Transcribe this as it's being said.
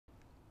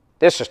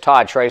This is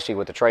Todd Tracy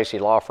with the Tracy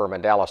Law Firm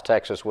in Dallas,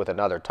 Texas with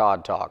another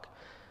Todd Talk.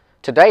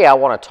 Today I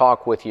want to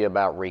talk with you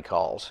about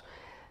recalls.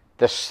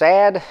 The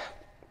sad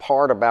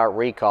part about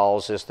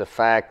recalls is the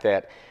fact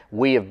that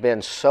we have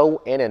been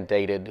so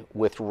inundated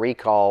with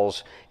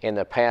recalls in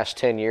the past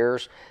 10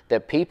 years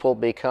that people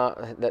they've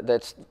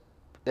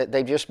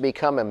just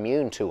become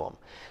immune to them.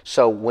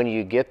 So when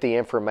you get the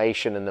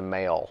information in the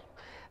mail,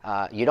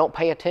 you don't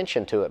pay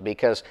attention to it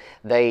because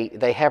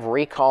they have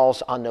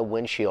recalls on the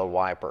windshield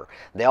wiper.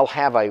 They'll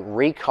have a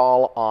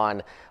recall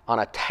on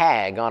a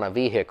tag on a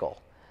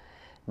vehicle.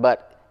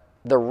 But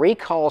the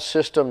recall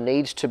system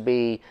needs to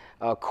be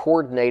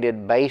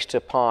coordinated based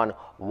upon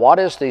what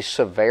is the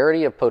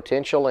severity of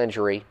potential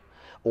injury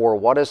or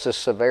what is the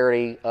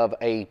severity of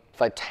a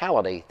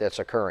fatality that's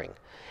occurring.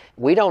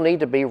 We don't need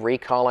to be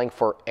recalling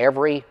for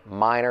every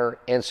minor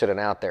incident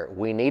out there.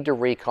 We need to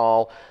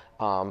recall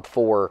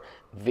for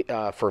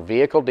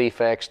vehicle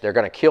defects. They're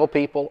going to kill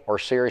people or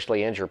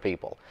seriously injure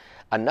people.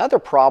 Another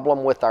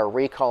problem with our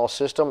recall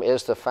system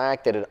is the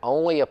fact that it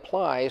only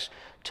applies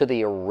to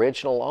the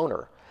original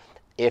owner.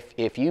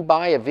 If you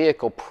buy a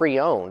vehicle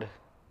pre-owned,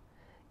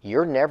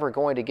 you're never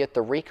going to get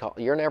the recall.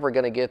 You're never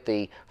going to get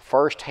the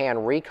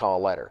first-hand recall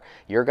letter.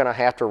 You're going to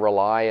have to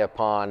rely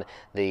upon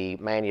the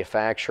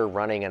manufacturer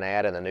running an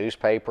ad in the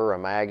newspaper, a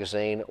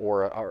magazine,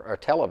 or a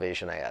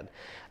television ad,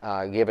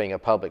 giving a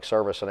public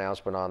service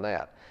announcement on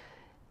that.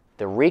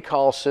 The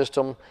recall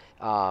system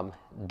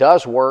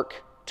does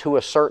work to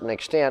a certain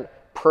extent,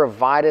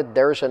 provided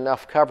there's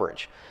enough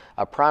coverage.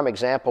 A prime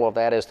example of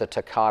that is the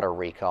Takata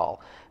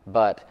recall.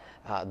 But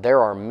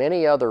there are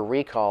many other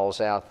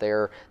recalls out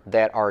there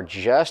that are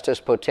just as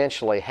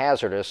potentially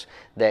hazardous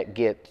that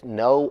get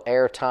no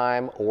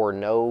airtime or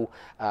no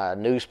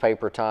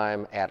newspaper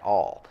time at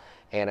all.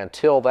 And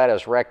until that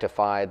is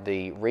rectified,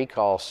 the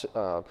recall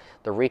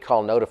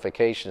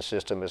notification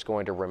system is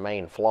going to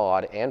remain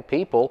flawed, and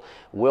people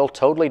will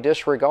totally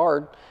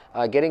disregard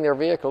getting their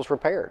vehicles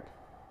repaired.